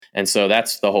And so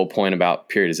that's the whole point about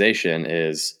periodization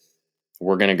is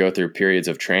we're going to go through periods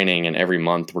of training, and every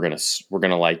month we're going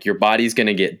to like, your body's going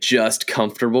to get just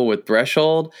comfortable with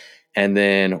threshold. And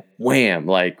then wham,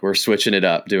 like we're switching it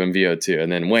up doing VO2,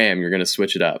 and then wham, you're going to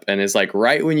switch it up. And it's like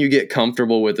right when you get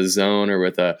comfortable with a zone or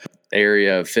with a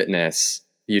area of fitness,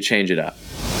 you change it up.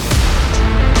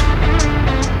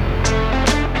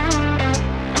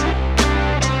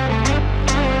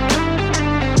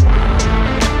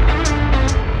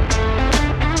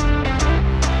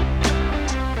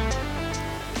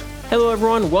 Hello,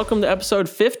 everyone. Welcome to episode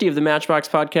 50 of the Matchbox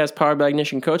Podcast powered by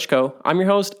Ignition Coach Co. I'm your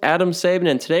host, Adam Sabin,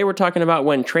 and today we're talking about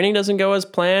when training doesn't go as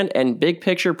planned and big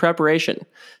picture preparation.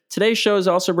 Today's show is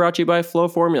also brought to you by Flow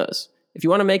Formulas. If you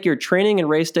want to make your training and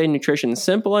race day nutrition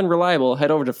simple and reliable,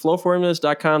 head over to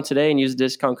flowformulas.com today and use the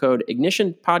discount code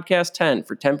IGNITIONPODCAST10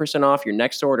 for 10% off your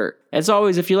next order. As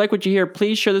always, if you like what you hear,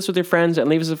 please share this with your friends and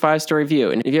leave us a 5-star review.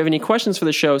 And if you have any questions for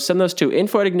the show, send those to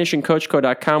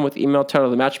info@ignitioncoachco.com with email title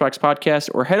The Matchbox Podcast,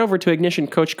 or head over to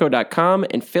ignitioncoachco.com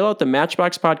and fill out the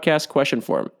Matchbox Podcast question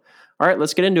form. All right,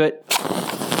 let's get into it.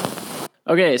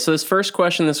 Okay, so this first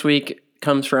question this week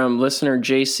comes from listener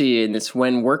JC, and it's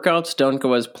when workouts don't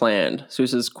go as planned. So he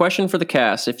says, question for the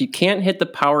cast: if you can't hit the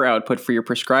power output for your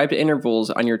prescribed intervals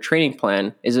on your training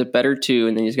plan, is it better to,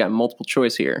 and then he's got multiple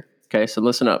choice here. Okay, so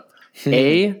listen up.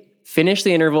 A, finish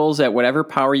the intervals at whatever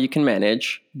power you can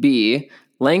manage. B,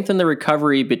 lengthen the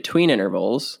recovery between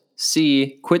intervals.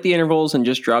 C, quit the intervals and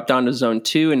just drop down to zone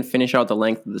 2 and finish out the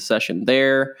length of the session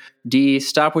there. D,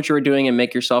 stop what you were doing and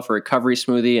make yourself a recovery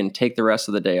smoothie and take the rest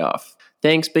of the day off.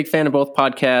 Thanks. Big fan of both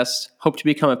podcasts. Hope to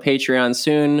become a Patreon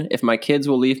soon if my kids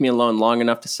will leave me alone long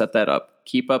enough to set that up.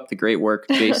 Keep up the great work,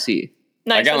 JC.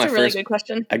 Nice. That's a really good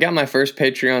question. I got my first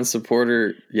Patreon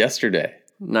supporter yesterday.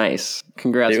 Nice.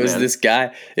 Congrats, man.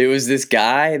 It was this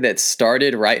guy that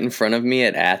started right in front of me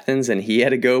at Athens, and he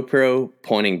had a GoPro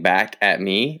pointing back at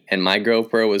me, and my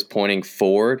GoPro was pointing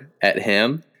forward at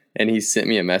him. And he sent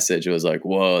me a message. It was like,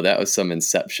 whoa, that was some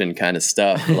Inception kind of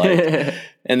stuff. Like,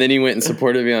 and then he went and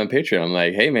supported me on Patreon. I'm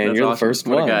like, hey, man, that's you're awesome. The first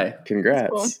one. Guy. Congrats.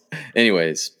 Cool.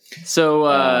 Anyways. So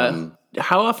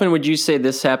how often would you say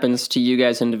this happens to you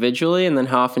guys individually? And then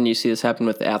how often do you see this happen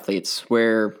with athletes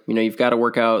where, you've got to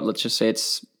work out, let's just say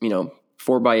it's,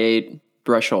 4x8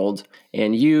 threshold,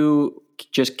 and you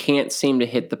just can't seem to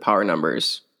hit the power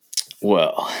numbers?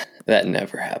 Well, that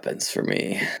never happens for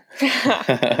me.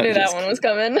 I knew that one was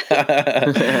coming.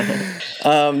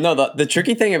 No, the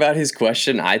tricky thing about his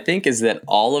question, I think, is that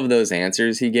all of those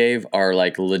answers he gave are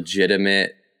like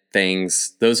legitimate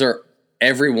things.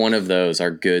 Every one of those are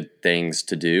good things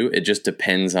to do. It just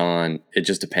depends.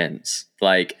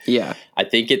 Like, yeah, I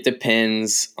think it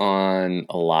depends on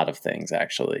a lot of things,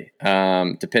 actually.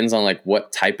 Depends on like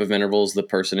what type of intervals the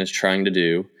person is trying to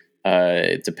do.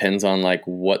 It depends on like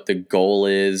what the goal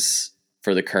is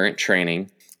for the current training.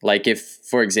 Like if,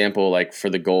 for example, like for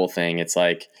the goal thing, it's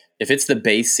like if it's the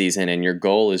base season and your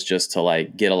goal is just to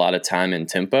like get a lot of time and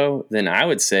tempo, then I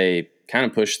would say kind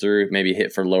of push through, maybe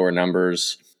hit for lower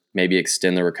numbers, maybe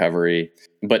extend the recovery,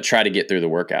 but try to get through the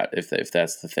workout if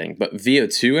that's the thing. But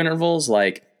VO2 intervals,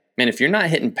 like, man, if you're not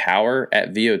hitting power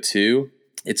at VO2,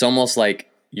 it's almost like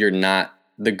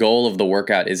the goal of the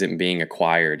workout isn't being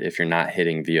acquired if you're not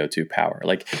hitting VO2 power.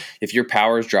 Like if your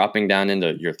power is dropping down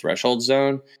into your threshold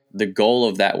zone, the goal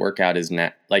of that workout is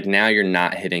not like now you're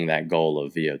not hitting that goal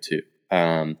of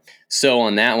VO2. So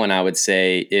on that one, I would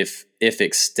say if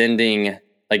extending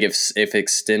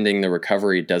the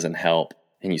recovery doesn't help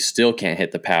and you still can't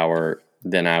hit the power,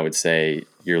 then I would say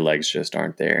your legs just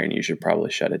aren't there and you should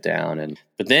probably shut it down.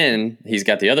 But then he's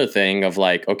got the other thing of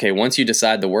like, okay, once you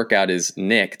decide the workout is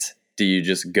nicked, do you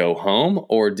just go home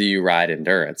or do you ride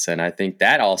endurance? And I think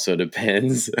that also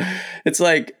depends. It's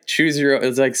like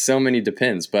it's like so many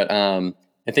depends. But I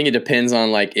think it depends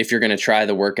on like if you're going to try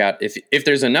the workout. If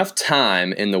there's enough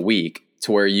time in the week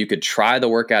to where you could try the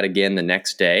workout again the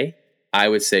next day, I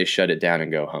would say shut it down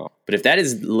and go home. But if that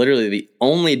is literally the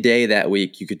only day that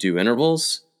week you could do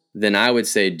intervals, then I would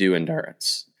say do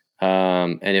endurance.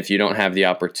 And if you don't have the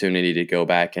opportunity to go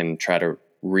back and try to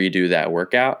redo that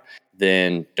workout,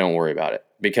 then don't worry about it,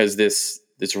 because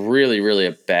it's really, really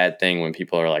a bad thing when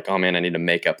people are like, oh man, I need to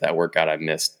make up that workout I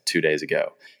missed 2 days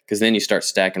ago. Because then you start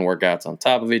stacking workouts on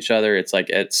top of each other. It's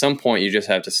like at some point you just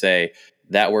have to say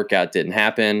that workout didn't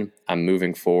happen. I'm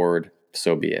moving forward.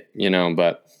 So be it,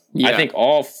 but yeah. I think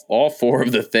all four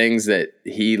of the things that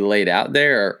he laid out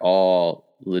there are all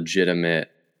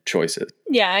legitimate choices.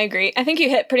 Yeah, I agree. I think you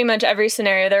hit pretty much every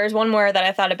scenario. There was one more that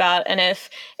I thought about, and if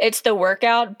it's the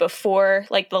workout before,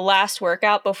 like the last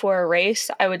workout before a race,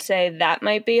 I would say that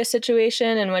might be a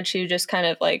situation in which you just kind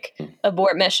of like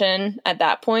abort mission at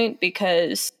that point,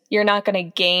 because you're not going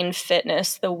to gain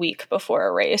fitness the week before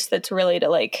a race. That's really to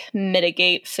like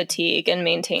mitigate fatigue and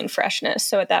maintain freshness.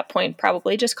 So at that point,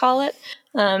 probably just call it.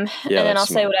 And then I'll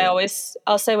say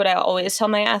what I always tell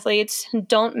my athletes: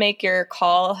 don't make your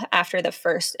call after the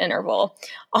first interval.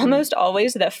 Almost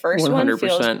always the first 100%. One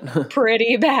feels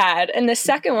pretty bad. And the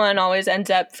second one always ends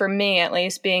up, for me at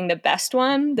least, being the best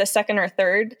one, the second or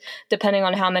third, depending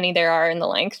on how many there are in the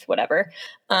length, whatever.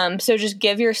 So just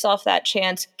give yourself that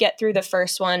chance, get through the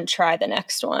first one, try the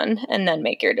next one, and then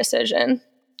make your decision.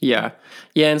 Yeah.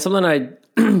 Yeah. And something I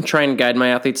try and guide my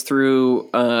athletes through,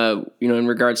 in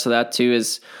regards to that too,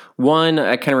 is one,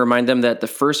 I kind of remind them that the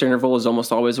first interval is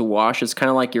almost always a wash. It's kind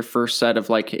of like your first set of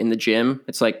like in the gym.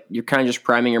 It's like you're kind of just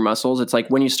priming your muscles. It's like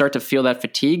when you start to feel that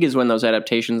fatigue is when those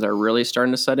adaptations are really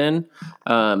starting to set in.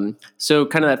 So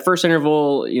kind of that first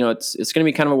interval, it's going to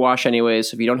be kind of a wash anyway.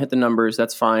 So if you don't hit the numbers,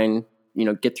 that's fine.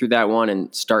 Get through that one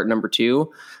and start number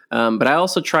two. But I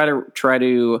also try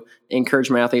to encourage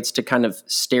my athletes to kind of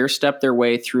stair step their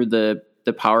way through the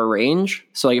power range.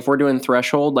 So like if we're doing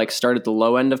threshold, like start at the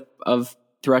low end of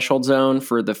threshold zone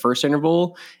for the first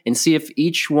interval and see if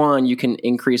each one you can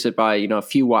increase it by, a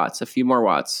few more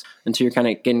watts until you're kind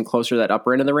of getting closer to that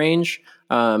upper end of the range.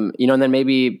 And then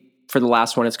maybe for the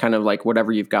last one, it's kind of like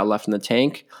whatever you've got left in the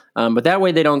tank. But that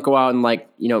way they don't go out and like,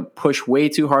 push way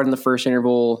too hard in the first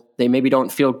interval. They maybe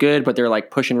don't feel good, but they're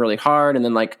like pushing really hard. And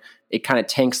then like it kind of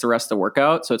tanks the rest of the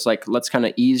workout. So it's like, let's kind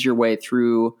of ease your way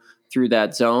through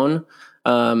that zone.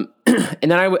 And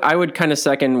then I would kind of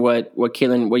second what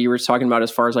Caitlin, what you were talking about as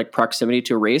far as like proximity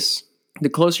to a race. The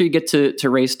closer you get to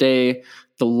race day,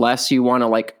 the less you want to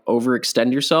like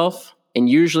overextend yourself. And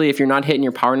usually if you're not hitting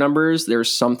your power numbers, there's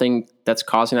something that's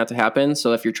causing that to happen.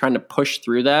 So if you're trying to push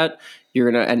through that, you're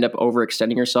going to end up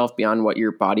overextending yourself beyond what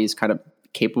your body's kind of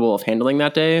capable of handling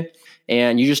that day.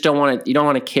 And you just don't want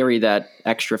to carry that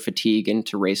extra fatigue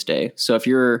into race day. So if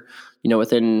you're,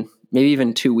 within maybe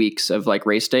even 2 weeks of like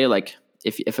race day, like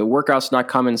if a workout's not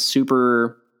coming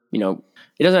super, it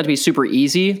doesn't have to be super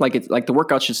easy. Like it's like the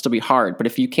workout should still be hard, but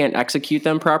if you can't execute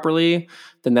them properly,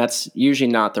 then that's usually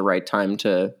not the right time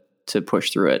to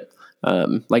push through it.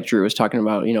 Like Drew was talking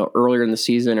about, earlier in the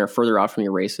season or further out from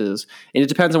your races. And it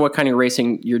depends on what kind of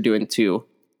racing you're doing too.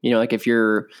 Like if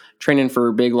you're training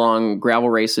for big, long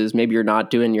gravel races, maybe you're not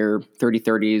doing your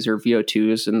 30/30s or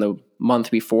VO2s in the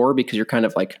month before because you're kind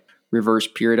of like reverse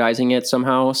periodizing it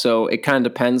somehow. So it kind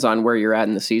of depends on where you're at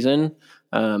in the season.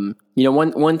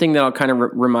 One thing that I'll kind of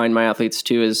remind my athletes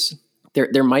too is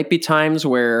there might be times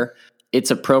where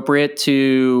it's appropriate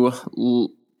to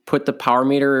put the power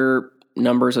meter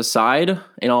numbers aside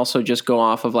and also just go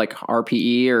off of like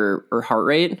RPE or heart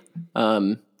rate.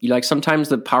 Like sometimes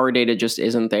the power data just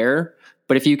isn't there,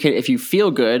 but if you feel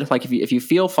good, like if you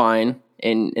feel fine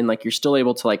and like you're still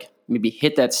able to like maybe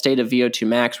hit that state of VO2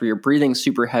 max where you're breathing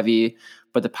super heavy,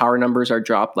 but the power numbers are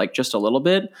dropped like just a little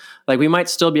bit, like we might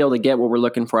still be able to get what we're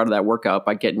looking for out of that workout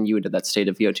by getting you into that state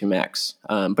of VO2 max.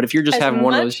 But if you're just having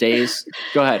one of those days,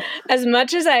 go ahead. As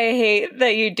much as I hate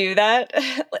that you do that,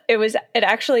 it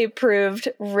actually proved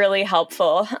really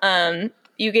helpful.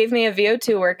 You gave me a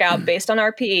VO2 workout based on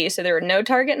RPE, so there were no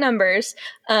target numbers.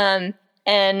 And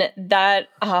that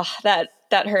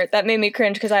hurt. That made me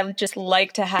cringe because I just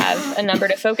like to have a number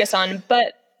to focus on.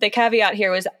 But the caveat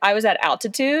here was I was at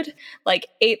altitude, like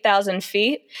 8,000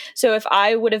 feet. So if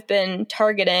I would have been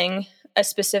targeting a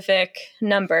specific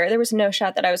number, there was no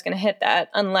shot that I was going to hit that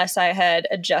unless I had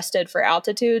adjusted for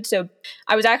altitude. So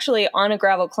I was actually on a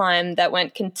gravel climb that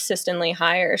went consistently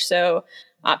higher. So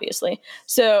obviously,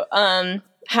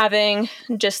 having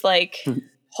just like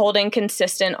holding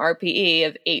consistent RPE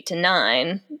of 8 to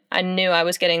 9, I knew I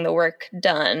was getting the work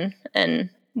done and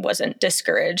wasn't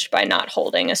discouraged by not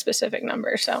holding a specific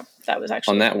number. So that was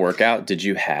actually... On that workout, did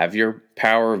you have your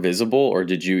power visible or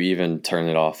did you even turn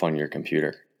it off on your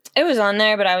computer? It was on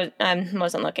there, but I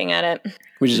wasn't looking at it.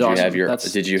 Which is awesome.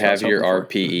 Did you have your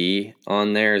RPE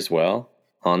on there as well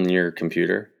on your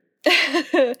computer?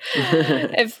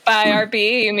 If by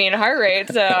RPE you mean heart rate,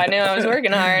 so I knew I was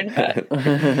working hard.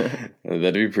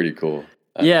 That'd be pretty cool.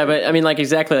 Yeah, but I mean, like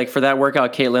exactly like for that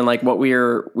workout, Caitlin, like what we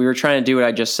were trying to do, what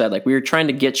I just said, like we were trying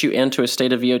to get you into a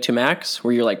state of VO2 max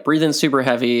where you're like breathing super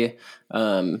heavy.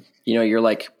 You're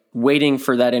like waiting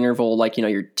for that interval, like,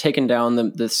 you're taking down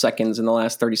the seconds in the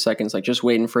last 30 seconds, like just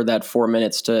waiting for that 4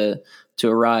 minutes to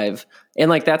arrive. And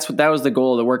like that was the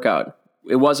goal of the workout.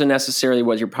 It wasn't necessarily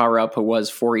what your power output was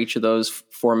for each of those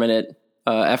 4 minute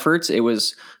efforts. It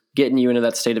was getting you into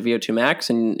that state of VO2 max.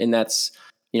 And that's,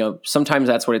 sometimes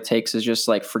that's what it takes, is just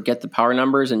like forget the power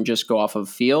numbers and just go off of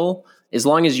feel, as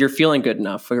long as you're feeling good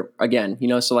enough. Again,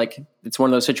 so like it's one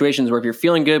of those situations where if you're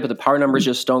feeling good, but the power numbers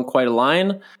just don't quite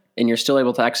align and you're still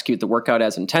able to execute the workout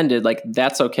as intended, like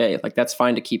that's okay. Like that's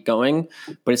fine to keep going.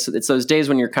 But it's those days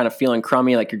when you're kind of feeling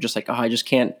crummy, like you're just like, oh, I just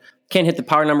can't hit the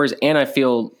power numbers and I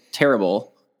feel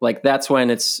terrible. Like that's when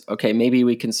it's okay. Maybe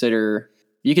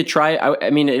you could try. I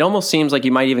mean, it almost seems like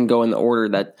you might even go in the order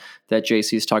that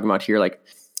JC is talking about here. Like,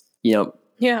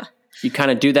 yeah, you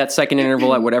kind of do that second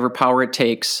interval at whatever power it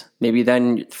takes. Maybe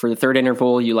then for the third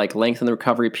interval, you like lengthen the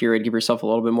recovery period, give yourself a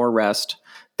little bit more rest.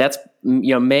 That's,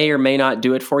 may or may not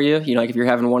do it for you. Like if you're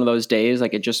having one of those days,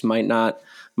 like it just might not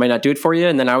do it for you.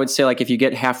 And then I would say, like, if you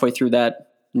get halfway through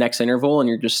that next interval and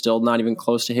you're just still not even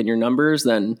close to hitting your numbers,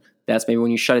 then that's maybe when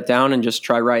you shut it down and just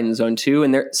try riding zone 2.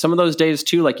 And there, some of those days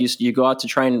too, like you go out to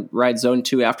try and ride zone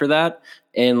 2 after that,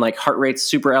 and like heart rate's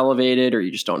super elevated, or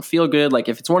you just don't feel good. Like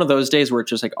if it's one of those days where it's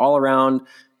just like all around,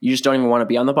 you just don't even want to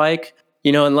be on the bike,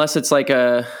 unless it's like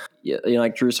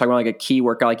like Drew was talking about, like a key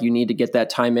workout, like you need to get that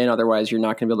time in. Otherwise you're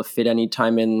not going to be able to fit any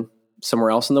time in somewhere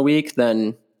else in the week.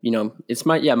 Then, it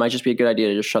might just be a good idea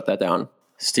to just shut that down.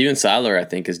 Steven Seiler, I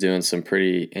think, is doing some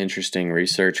pretty interesting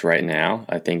research right now.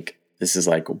 I think this is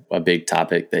like a big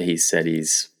topic that he said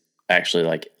he's actually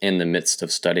like in the midst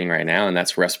of studying right now. And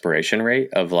that's respiration rate,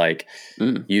 of like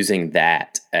using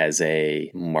that as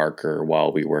a marker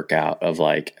while we work out of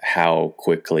like how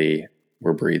quickly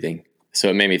we're breathing. So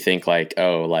it made me think like,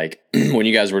 oh, like when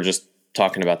you guys were just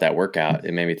talking about that workout,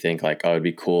 it made me think like, oh, it'd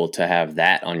be cool to have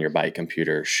that on your bike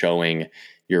computer showing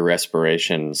your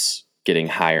respirations getting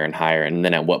higher and higher. And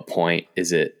then at what point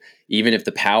is it, even if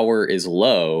the power is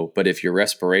low, but if your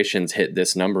respirations hit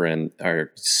this number and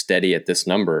are steady at this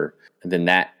number, then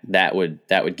that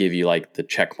would give you like the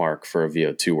check mark for a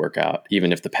VO2 workout,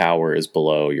 even if the power is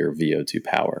below your VO2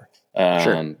 power.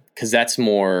 Sure. Cause that's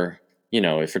more,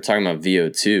 if we're talking about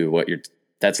VO2,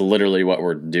 that's literally what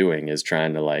we're doing, is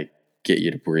trying to like get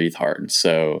you to breathe hard.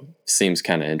 So seems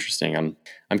kind of interesting.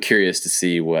 I'm curious to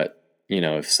see what,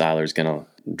 if Seiler's going to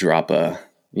drop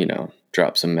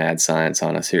some mad science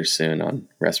on us here soon on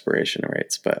respiration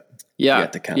rates, but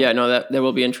that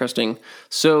will be interesting.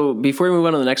 So before we move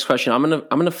on to the next question, I'm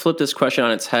gonna flip this question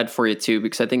on its head for you too,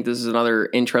 because I think this is another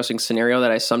interesting scenario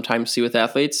that I sometimes see with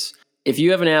athletes. If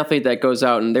you have an athlete that goes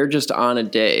out and they're just on a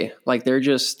day, like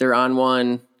they're on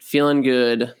one, feeling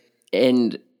good,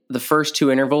 and the first 2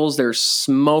 intervals they're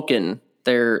smoking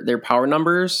their power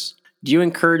numbers, do you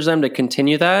encourage them to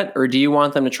continue that, or do you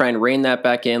want them to try and rein that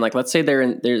back in? Like, let's say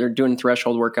they're doing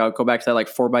threshold workout, go back to that like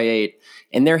 4x8,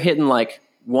 and they're hitting like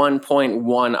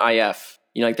 1.1 IF.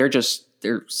 Like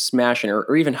they're smashing,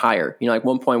 or even higher. Like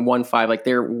 1.15. Like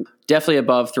they're definitely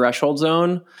above threshold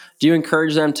zone. Do you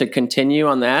encourage them to continue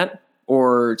on that,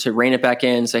 or to rein it back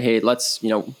in and say, hey, let's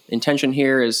intention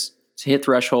here is to hit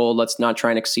threshold. Let's not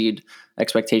try and exceed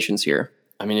expectations here.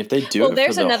 I mean, if they do it,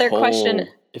 there's another question.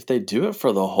 If they do it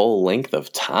for the whole length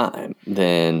of time,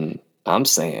 then I'm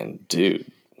saying,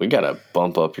 dude, we got to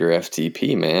bump up your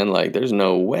FTP, man. Like, there's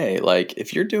no way. Like,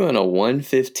 if you're doing a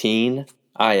 115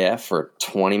 IF for a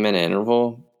 20-minute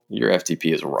interval, your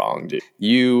FTP is wrong, dude.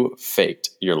 You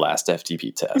faked your last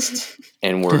FTP test,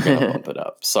 and we're going to bump it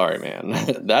up. Sorry, man.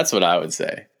 That's what I would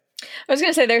say. I was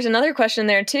going to say, there's another question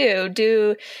there, too.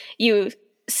 Do you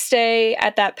stay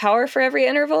at that power for every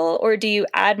interval, or do you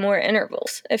add more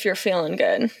intervals if you're feeling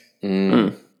good?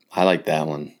 I like that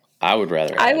one. I would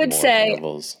rather add more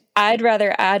intervals. I'd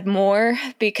rather add more,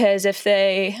 because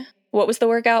what was the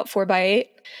workout? 4x8?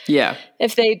 Yeah.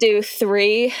 If they do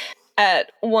 3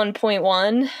 at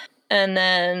 1.1, and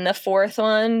then the fourth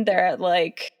one, they're at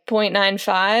like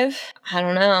 0.95, I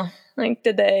don't know. Like,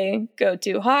 did they go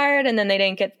too hard and then they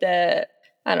didn't get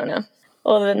I don't know.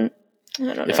 Well, then,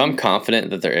 I don't know. If I'm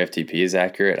confident that their FTP is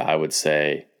accurate, I would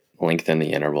say lengthen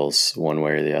the intervals one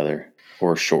way or the other,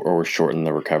 or shorten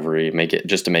the recovery, make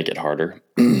it harder.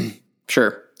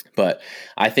 Sure. But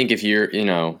I think if you're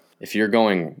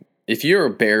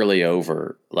barely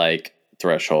over like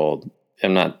threshold,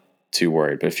 I'm not too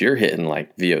worried. But if you're hitting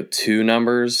like VO2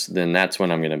 numbers, then that's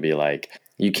when I'm going to be like,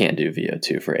 you can't do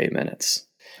VO2 for 8 minutes.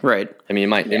 Right. I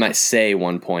mean, it might say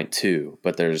 1.2,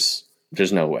 but there's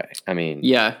no way. I mean,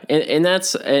 yeah. And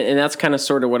that's kind of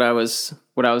sort of what I was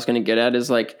going to get at, is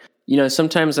like,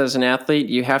 sometimes as an athlete,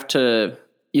 you have to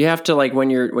like, when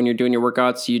you're doing your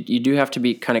workouts, you do have to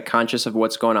be kind of conscious of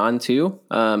what's going on too.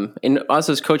 And us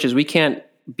as coaches, we can't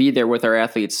be there with our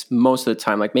athletes most of the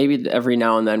time. Like maybe every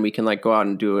now and then we can like go out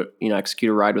and do it, execute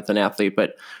a ride with an athlete.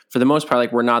 But for the most part,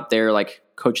 like we're not there like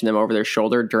coaching them over their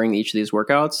shoulder during each of these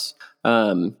workouts.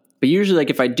 But usually like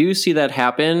if I do see that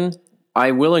happen,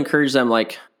 I will encourage them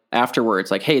like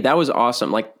afterwards, like, hey, that was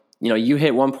awesome. Like, you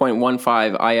hit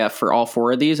 1.15 IF for all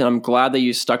 4 of these. And I'm glad that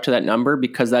you stuck to that number,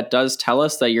 because that does tell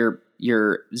us that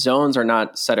your zones are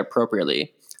not set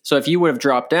appropriately. So if you would have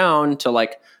dropped down to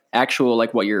like actual,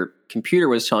 like what your computer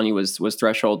was telling you was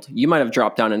threshold, you might have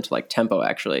dropped down into like tempo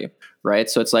actually. Right.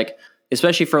 So it's like,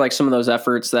 especially for like some of those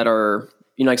efforts that are,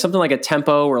 like something like a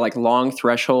tempo or like long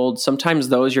threshold, sometimes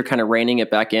those you're kind of reining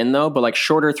it back in though, but like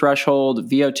shorter threshold,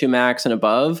 VO2 max and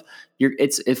above,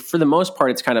 it's for the most part,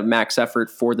 it's kind of max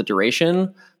effort for the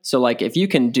duration. So like if you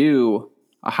can do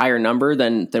a higher number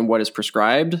than what is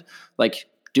prescribed, like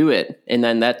do it. And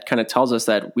then that kind of tells us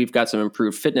that we've got some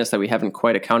improved fitness that we haven't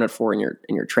quite accounted for in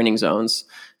your training zones.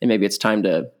 And maybe it's time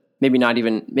to maybe not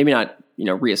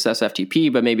reassess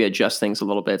FTP, but maybe adjust things a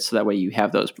little bit so that way you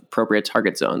have those appropriate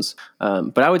target zones.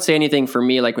 But I would say anything for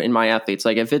me, like in my athletes,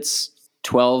 like if it's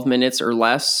 12 minutes or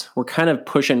less, we're kind of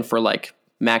pushing for like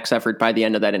max effort by the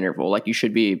end of that interval. Like you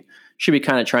should be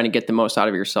kind of trying to get the most out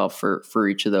of yourself for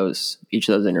each of those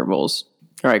intervals.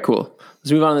 All right, cool.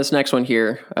 Let's move on to this next one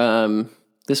here.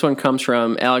 This one comes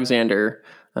from Alexander.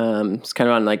 It's kind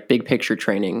of on like big picture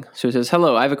training. So it says,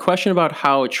 hello, I have a question about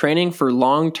how training for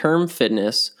long-term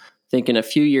fitness, thinking a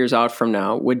few years out from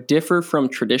now, would differ from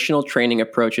traditional training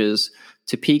approaches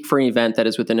to peak for an event that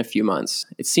is within a few months.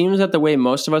 It seems that the way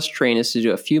most of us train is to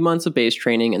do a few months of base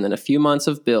training and then a few months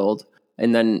of build,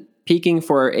 and then peaking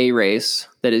for a race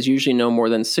that is usually no more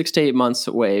than 6 to 8 months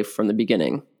away from the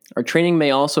beginning. Our training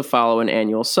may also follow an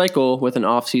annual cycle with an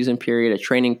off-season period, a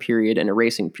training period, and a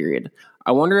racing period.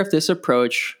 I wonder if this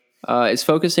approach is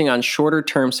focusing on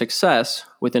shorter-term success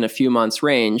within a few months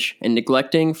range and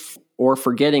neglecting or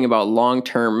forgetting about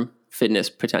long-term fitness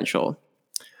potential.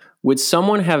 Would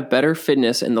someone have better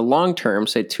fitness in the long term,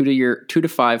 say 2 to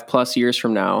 5 plus years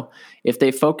from now, if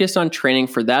they focused on training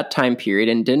for that time period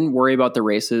and didn't worry about the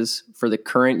races for the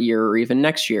current year or even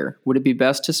next year? Would it be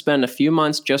best to spend a few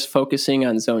months just focusing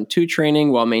on zone 2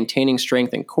 training while maintaining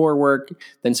strength and core work,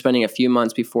 then spending a few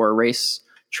months before a race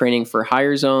training for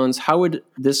higher zones? How would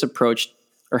this approach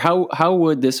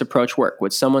work?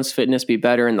 Would someone's fitness be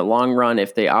better in the long run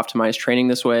if they optimized training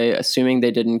this way, assuming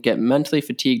they didn't get mentally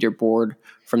fatigued or bored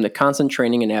from the constant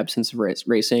training and absence of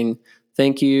racing?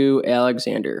 Thank you,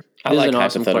 Alexander. I like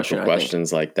hypothetical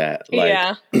questions like that.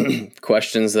 Like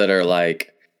questions that are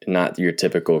like not your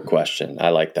typical question. I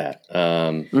like that.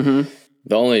 The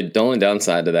only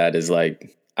downside to that is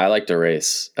like, I like to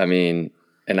race. I mean,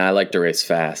 and I like to race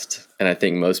fast. And I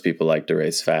think most people like to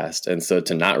race fast. And so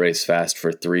to not race fast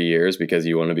for 3 years because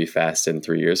you want to be fast in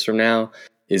 3 years from now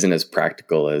isn't as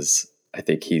practical as I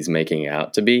think he's making it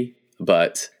out to be.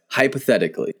 But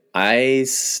hypothetically, I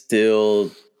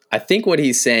think what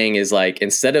he's saying is like,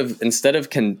 instead of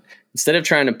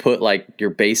trying to put like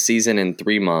your base season in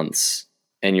 3 months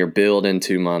and your build in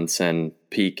 2 months and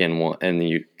peak in one,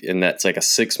 and that's like a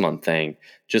 6 month thing,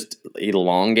 just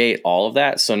elongate all of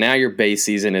that. So now your base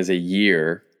season is a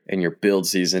year and your build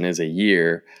season is a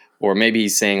year, or maybe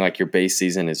he's saying like your base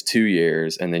season is 2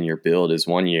 years and then your build is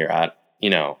 1 year,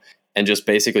 and just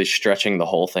basically stretching the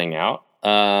whole thing out.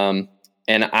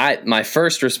 And my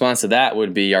first response to that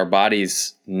would be our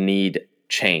bodies need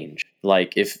change.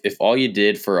 Like if all you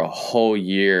did for a whole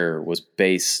year was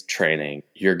base training,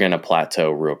 you're going to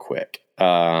plateau real quick.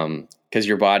 Cause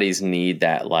your bodies need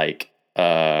that, like,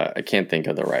 I can't think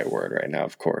of the right word right now,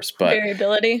 of course, but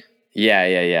variability.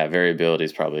 Yeah. Variability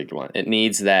is probably a good one. It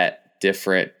needs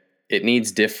different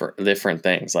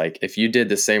things. Like if you did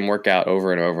the same workout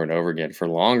over and over and over again for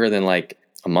longer than like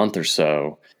a month or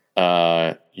so,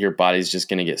 your body's just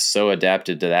going to get so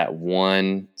adapted to that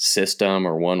one system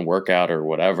or one workout or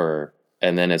whatever.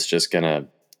 And then it's just going to,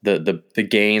 the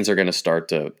gains are going to start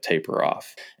to taper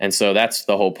off. And so that's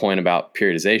the whole point about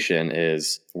periodization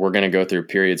is we're going to go through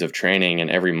periods of training, and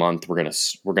every month we're going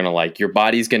to like, your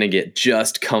body's going to get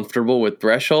just comfortable with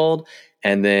threshold.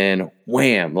 And then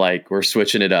wham, like we're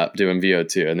switching it up doing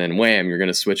VO2, and then wham, you're going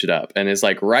to switch it up. And it's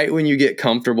like, right when you get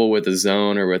comfortable with a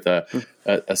zone or with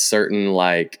a certain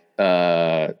like,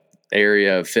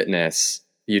 area of fitness,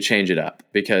 you change it up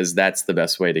because that's the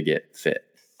best way to get fit.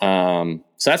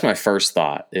 So that's my first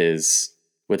thought is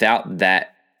without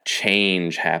that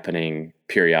change happening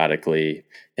periodically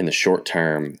in the short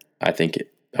term, I think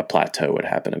a plateau would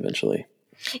happen eventually.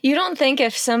 You don't think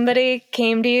if somebody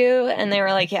came to you and they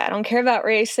were like, yeah, I don't care about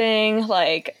racing,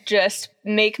 like just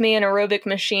make me an aerobic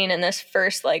machine in this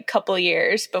first like couple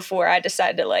years before I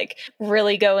decide to like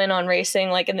really go in on racing,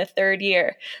 like in the third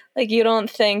year, like you don't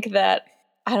think that,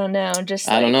 I don't know, just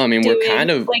like I don't know. I mean, doing, we're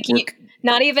kind of like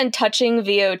not even touching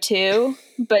VO2,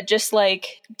 but just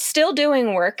like still doing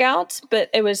workouts,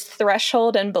 but it was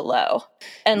threshold and below.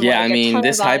 And yeah, like, I mean,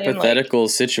 this volume, hypothetical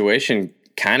situation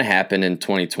kind of happened in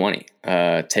 2020.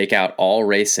 Take out all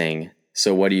racing.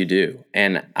 So what do you do?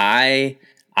 And I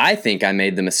think I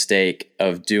made the mistake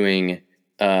of doing.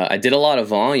 I did a lot of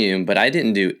volume, but I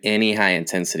didn't do any high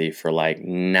intensity for like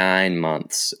 9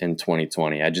 months in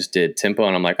 2020. I just did tempo,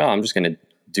 and I'm like, oh, I'm just going to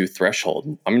do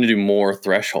threshold. I'm going to do more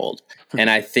threshold. And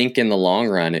I think in the long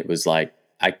run, it was like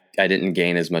I didn't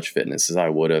gain as much fitness as I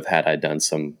would have had I done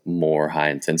some more high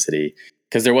intensity,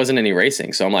 because there wasn't any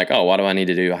racing. So I'm like, oh, why do I need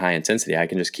to do high intensity? I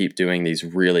can just keep doing these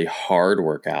really hard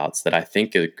workouts that I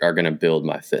think are going to build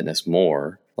my fitness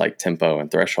more, like tempo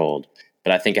and threshold.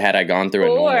 But I think had I gone through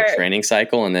a normal training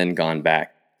cycle and then gone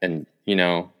back, and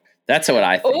that's what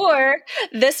I think. Or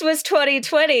this was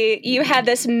 2020. You had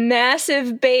this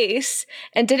massive base,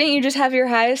 and didn't you just have your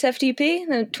highest FTP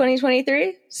in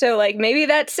 2023? So like maybe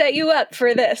that set you up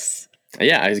for this.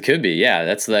 Yeah, it could be. Yeah,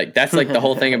 that's like the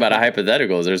whole thing about a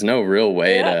hypothetical is there's no real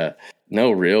way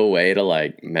to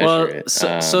like measure it.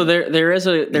 So there is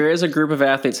a group of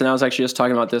athletes, and I was actually just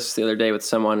talking about this the other day with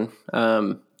someone.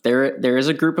 There is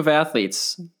a group of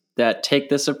athletes that take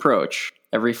this approach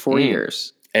every 4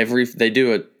 years.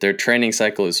 Their training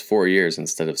cycle is 4 years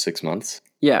instead of 6 months.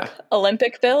 Yeah.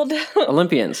 Olympic build?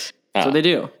 Olympians. So they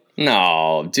do.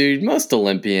 No, dude, most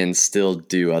Olympians still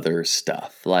do other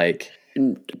stuff. Like,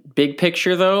 big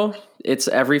picture though, it's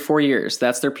every 4 years.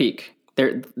 That's their peak.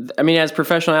 As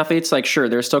professional athletes, like sure,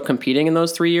 they're still competing in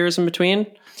those 3 years in between.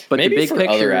 But maybe the big for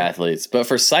picture, other athletes, but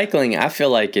for cycling, I feel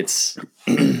like it's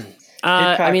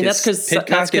that's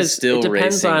because still it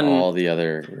depends racing on all the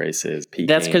other races.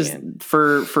 That's because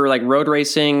for like road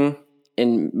racing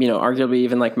and arguably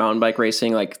even like mountain bike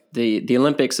racing, like the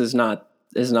Olympics is not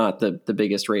the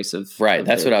biggest race of right.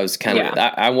 That's what I was kind of.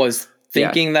 I was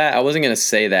thinking that. I wasn't going to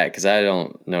say that because I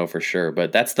don't know for sure,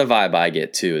 but that's the vibe I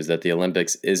get too. Is that the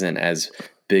Olympics isn't as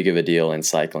big of a deal in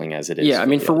cycling as it is. Yeah, I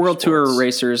mean for World Tour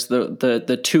racers,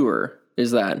 the tour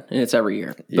is that, and it's every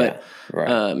year. But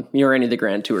or any of the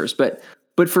grand tours. But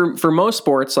for most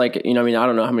sports, like I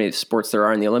don't know how many sports there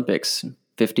are in the Olympics,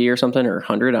 50 or something, or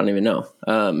 100, I don't even know.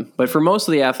 But for most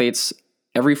of the athletes,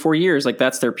 every 4 years, like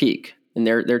that's their peak, and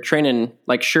they're training.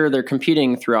 Like sure, they're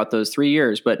competing throughout those 3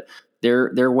 years, but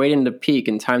they're waiting to peak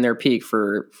and time their peak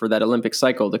for that Olympic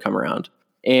cycle to come around.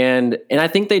 And I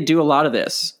think they do a lot of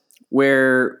this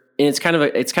where. And it's kind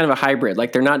of a hybrid.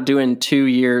 Like they're not doing 2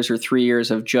 years or 3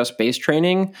 years of just base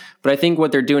training, but I think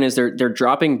what they're doing is they're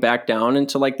dropping back down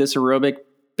into like this aerobic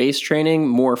base training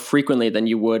more frequently than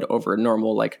you would over a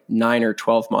normal like 9 or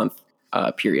 12 month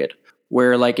period.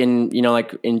 Where like in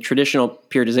traditional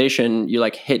periodization, you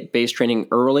like hit base training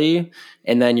early,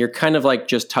 and then you're kind of like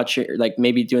just touching, like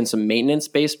maybe doing some maintenance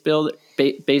base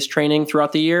training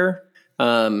throughout the year.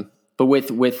 But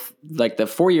with like the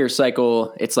 4 year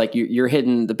cycle, it's like you're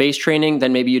hitting the base training,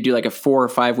 then maybe you do like a 4 or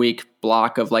 5 week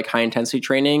block of like high intensity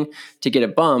training to get a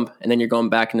bump, and then you're going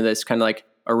back into this kind of like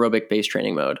aerobic base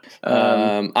training mode.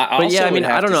 I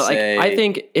don't know. Like I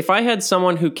think if I had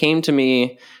someone who came to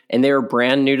me and they were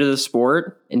brand new to the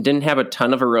sport and didn't have a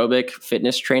ton of aerobic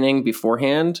fitness training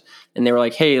beforehand, and they were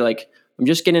like, hey, like I'm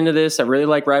just getting into this. I really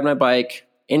like riding my bike.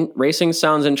 Racing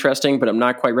sounds interesting, but I'm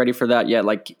not quite ready for that yet.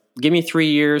 Like, give me 3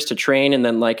 years to train, and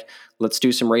then like let's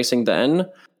do some racing then.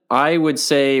 I would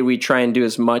say we try and do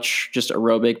as much just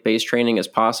aerobic base training as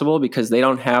possible, because they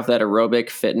don't have that aerobic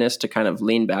fitness to kind of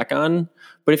lean back on.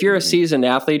 But if you're a seasoned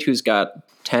athlete who's got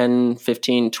 10,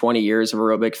 15, 20 years of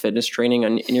aerobic fitness training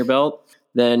in your belt,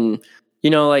 then,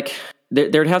 like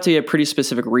there'd have to be a pretty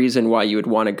specific reason why you would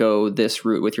want to go this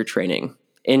route with your training.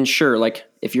 And sure, like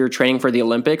if you're training for the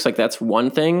Olympics, like that's one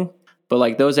thing, but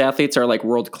like those athletes are like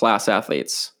world-class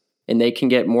athletes, and they can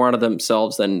get more out of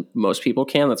themselves than most people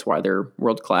can. That's why they're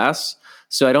world-class.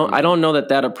 So I don't know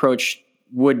that approach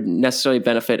would necessarily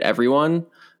benefit everyone.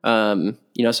 So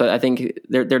I think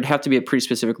there'd have to be a pretty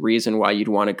specific reason why you'd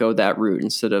want to go that route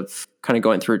instead of kind of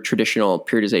going through traditional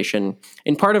periodization.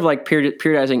 And part of like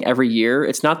periodizing every year,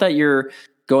 it's not that you're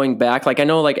going back. Like I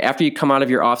know like after you come out of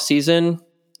your off season,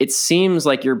 it seems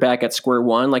like you're back at square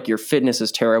one, like your fitness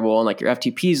is terrible and like your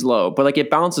FTP is low, but like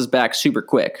it bounces back super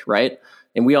quick, right?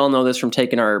 And we all know this from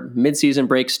taking our mid-season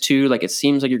breaks too. Like it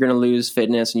seems like you're going to lose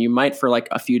fitness, and you might for like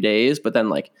a few days, but then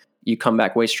like you come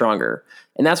back way stronger.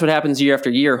 And that's what happens year after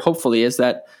year, hopefully, is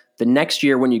that the next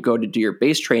year when you go to do your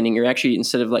base training, you're actually,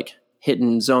 instead of like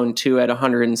hitting zone 2 at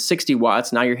 160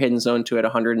 watts, now you're hitting zone 2 at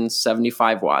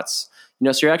 175 watts.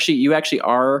 So you actually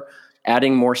are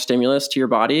adding more stimulus to your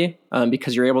body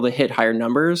because you're able to hit higher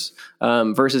numbers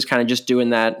versus kind of just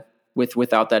doing that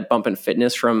without that bump in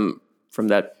fitness from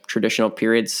that traditional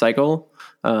period cycle.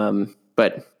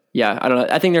 But yeah, I don't know.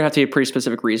 I think there have to be a pretty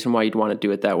specific reason why you'd want to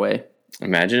do it that way.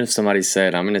 Imagine if somebody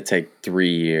said, I'm going to take 3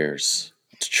 years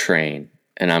to train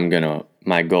and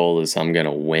my goal is I'm going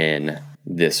to win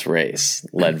this race,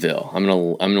 Leadville. I'm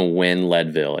going to win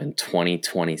Leadville in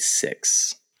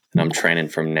 2026. And I'm training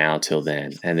from now till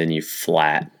then. And then you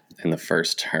flat in the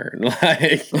first turn.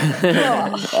 Like,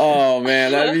 oh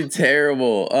man, that'd be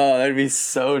terrible. Oh, that'd be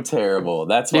so terrible.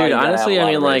 That's why, dude, honestly,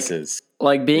 I mean,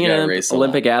 like being an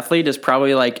Olympic athlete is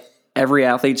probably like every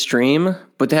athlete's dream,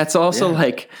 but that's also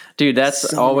like, dude, that's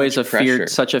so always a fear,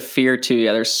 such a fear too.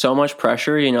 Yeah, there's so much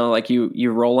pressure, like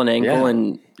you roll an ankle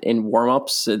in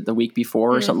warm-ups the week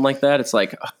before or something like that. It's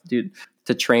like, oh, dude,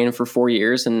 to train for 4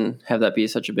 years and have that be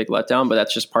such a big letdown, but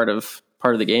that's just part of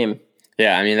the game.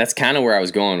 Yeah, I mean, that's kind of where I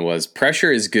was going, was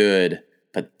pressure is good,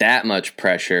 but that much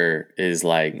pressure is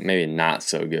like maybe not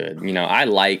so good. I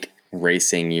like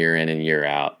racing year in and year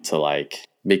out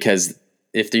because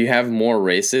if you have more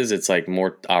races, it's like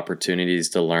more opportunities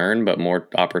to learn, but more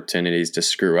opportunities to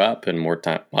screw up and more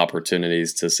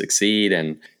opportunities to succeed.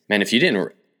 And man, if you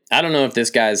didn't, I don't know if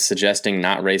this guy's suggesting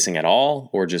not racing at all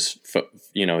or just,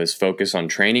 his focus on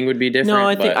training would be different. No,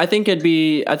 I think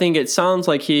it sounds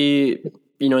like he,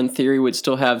 in theory would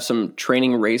still have some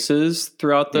training races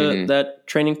throughout that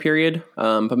training period,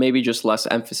 but maybe just less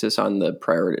emphasis on the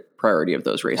priority of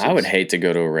those races. I would hate to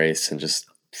go to a race and just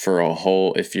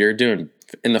if you're doing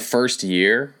in the first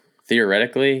year,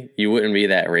 theoretically, you wouldn't be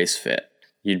that race fit.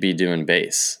 You'd be doing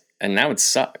base. And that would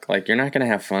suck. Like, you're not going to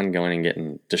have fun going and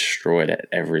getting destroyed at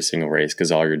every single race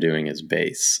because all you're doing is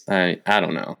base. I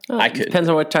don't know. It depends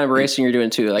on what type of racing you're doing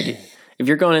too. Like, if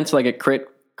you're going into like a crit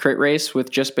race with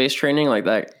just base training, like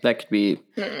that could be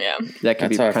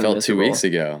That's how I felt 2 weeks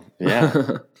ago.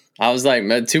 Yeah. I was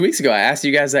like, 2 weeks ago, I asked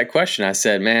you guys that question. I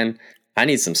said, man, I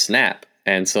need some snap.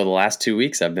 And so the last 2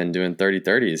 weeks I've been doing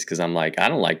 30-30s because I'm like, I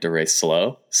don't like to race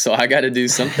slow. So I got to do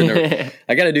something.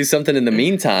 I got to do something in the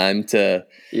meantime to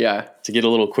get a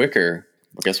little quicker.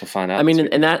 I guess we'll find out. I mean,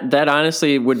 and that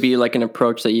honestly would be like an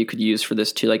approach that you could use for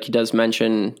this too. Like he does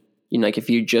mention, like if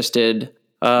you just did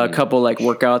a couple like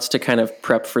workouts to kind of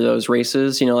prep for those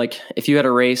races, like if you had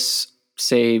a race,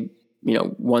 say,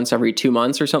 once every 2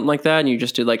 months or something like that, and you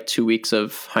just did like 2 weeks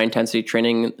of high intensity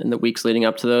training in the weeks leading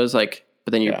up to those,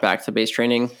 but then you're back to base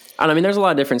training. I mean, there's a lot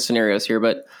of different scenarios here,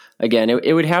 but again,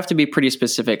 it would have to be pretty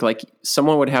specific. Like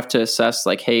someone would have to assess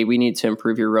like, hey, we need to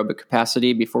improve your aerobic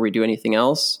capacity before we do anything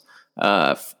else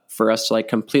for us to like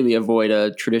completely avoid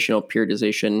a traditional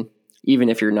periodization, even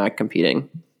if you're not competing.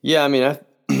 Yeah. I mean,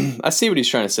 I see what he's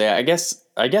trying to say. I guess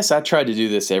I try to do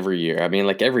this every year. I mean,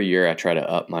 like every year I try to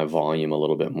up my volume a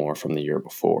little bit more from the year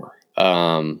before.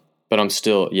 But I'm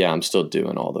still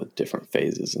doing all the different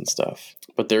phases and stuff.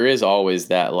 But there is always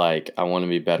that, like, I want to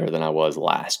be better than I was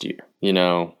last year,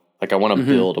 Like I want to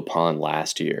build upon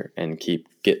last year and keep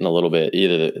getting a little bit,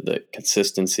 either the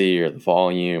consistency or the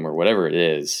volume or whatever it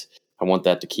is. I want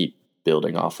that to keep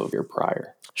building off of your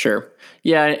prior. Sure.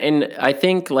 Yeah. And I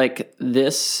think like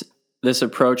this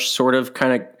approach sort of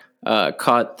kind of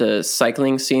caught the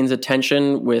cycling scene's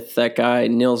attention with that guy,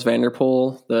 Nils van der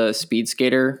Poel, the speed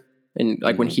skater. And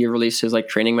like when he released his like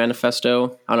training manifesto,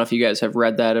 I don't know if you guys have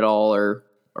read that at all or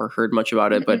heard much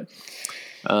about it, but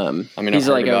I mean, I've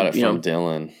heard about it from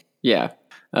Dylan. Yeah.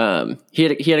 He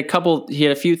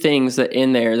had a few things that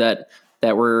in there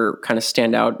that were kind of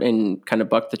stand out and kind of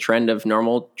buck the trend of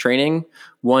normal training.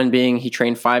 One being he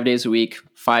trained 5 days a week,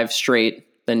 5 straight,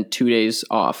 then 2 days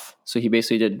off. So he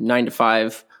basically did 9 to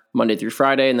 5 Monday through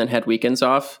Friday and then had weekends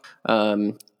off.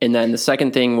 And then the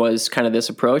second thing was kind of this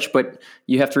approach, but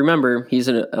you have to remember he's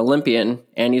an Olympian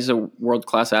and he's a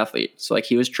world-class athlete. So like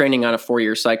he was training on a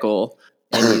 4-year cycle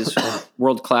and he's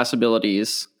world-class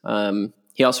abilities.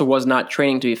 He also was not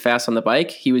training to be fast on the bike.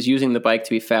 He was using the bike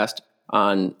to be fast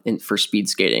for speed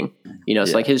skating. So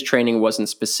like his training wasn't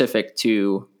specific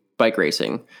to bike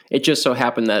racing. It just so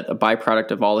happened that a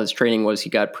byproduct of all his training was he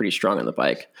got pretty strong on the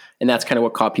bike. And that's kind of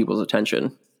what caught people's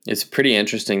attention. It's pretty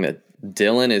interesting that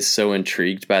Dylan is so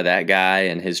intrigued by that guy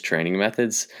and his training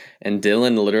methods. And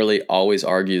Dylan literally always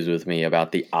argues with me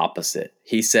about the opposite.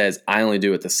 He says, I only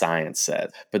do what the science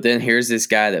says. But then here's this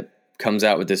guy that comes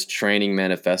out with this training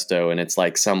manifesto and it's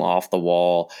like some off the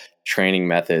wall training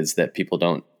methods that people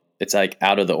don't, it's like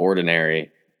out of the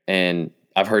ordinary. And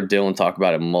I've heard Dylan talk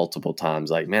about it multiple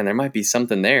times. Like, man, there might be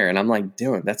something there. And I'm like,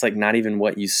 Dylan, that's like not even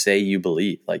what you say you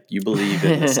believe. Like, you believe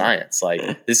in the science.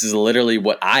 Like, this is literally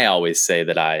what I always say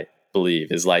that I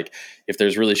believe is like, if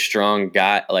there's really strong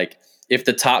guy, like if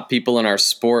the top people in our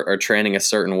sport are training a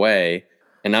certain way,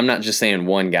 and I'm not just saying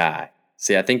one guy.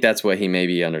 See, I think that's what he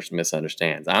maybe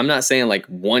misunderstands. I'm not saying like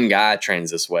one guy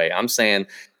trains this way. I'm saying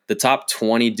the top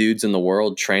 20 dudes in the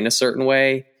world train a certain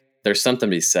way. There's something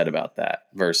to be said about that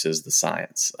versus the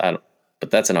science.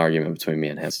 But that's an argument between me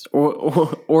and him.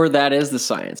 Or that is the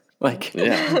science. Like,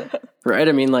 yeah. Right?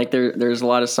 I mean, like there's a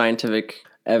lot of scientific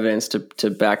evidence to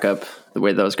back up the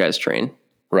way those guys train.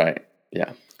 Right.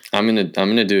 Yeah. I'm gonna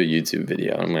do a YouTube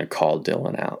video. I'm gonna call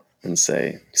Dylan out and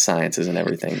say science isn't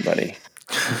everything, buddy.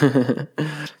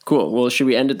 Cool. Well, should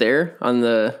we end it there on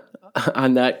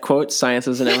that quote? Science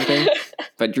isn't everything.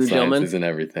 By Drew Gilman. Science isn't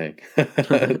everything.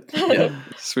 Yep.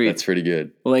 Sweet. That's pretty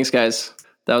good. Well, thanks, guys.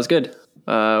 That was good.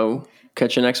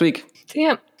 Catch you next week. See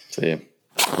ya. See ya.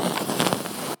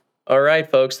 All right,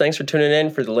 folks. Thanks for tuning in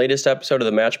for the latest episode of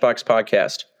the Matchbox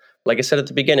Podcast. Like I said at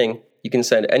the beginning, you can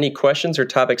send any questions or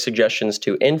topic suggestions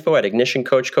to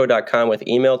info@ignitioncoachco.com with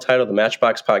email titled The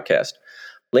Matchbox Podcast.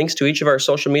 Links to each of our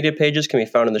social media pages can be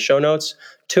found in the show notes.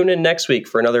 Tune in next week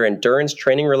for another endurance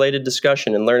training-related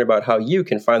discussion and learn about how you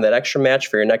can find that extra match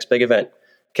for your next big event.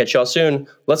 Catch y'all soon.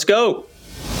 Let's go!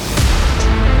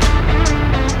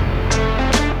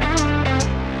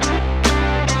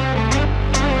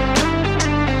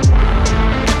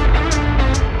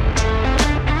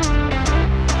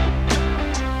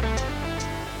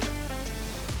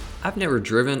 I've never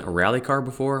driven a rally car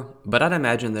before, but I'd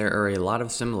imagine there are a lot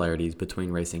of similarities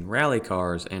between racing rally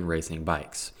cars and racing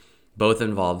bikes. Both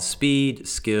involve speed,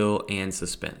 skill, and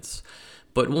suspense.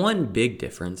 But one big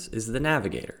difference is the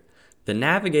navigator. The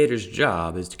navigator's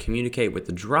job is to communicate with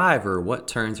the driver what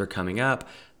turns are coming up,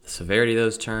 the severity of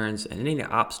those turns, and any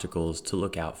obstacles to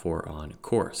look out for on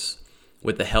course.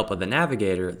 With the help of the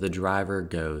navigator, the driver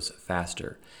goes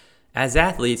faster. As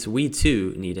athletes, we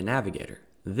too need a navigator.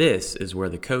 This is where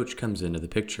the coach comes into the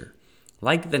picture.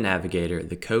 Like the navigator,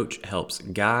 the coach helps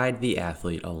guide the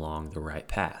athlete along the right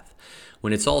path.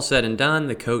 When it's all said and done,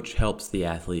 the coach helps the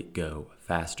athlete go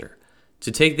faster.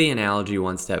 To take the analogy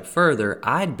one step further,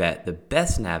 I'd bet the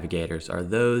best navigators are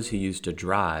those who used to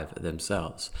drive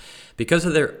themselves. Because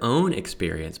of their own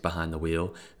experience behind the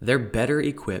wheel, they're better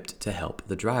equipped to help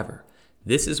the driver.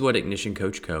 This is what Ignition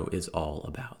Coach Co. is all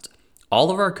about. All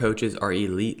of our coaches are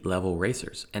elite level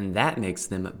racers, and that makes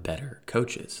them better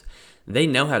coaches. They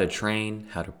know how to train,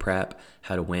 how to prep,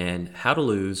 how to win, how to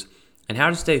lose, and how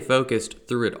to stay focused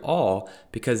through it all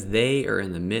because they are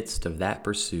in the midst of that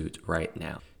pursuit right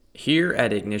now. Here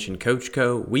at Ignition Coach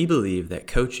Co., we believe that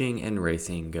coaching and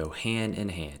racing go hand in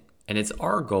hand, and it's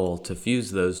our goal to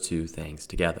fuse those two things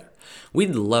together.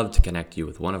 We'd love to connect you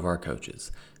with one of our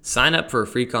coaches. Sign up for a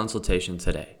free consultation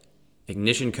today.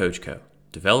 Ignition Coach Co.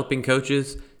 Developing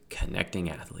coaches, connecting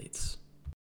athletes.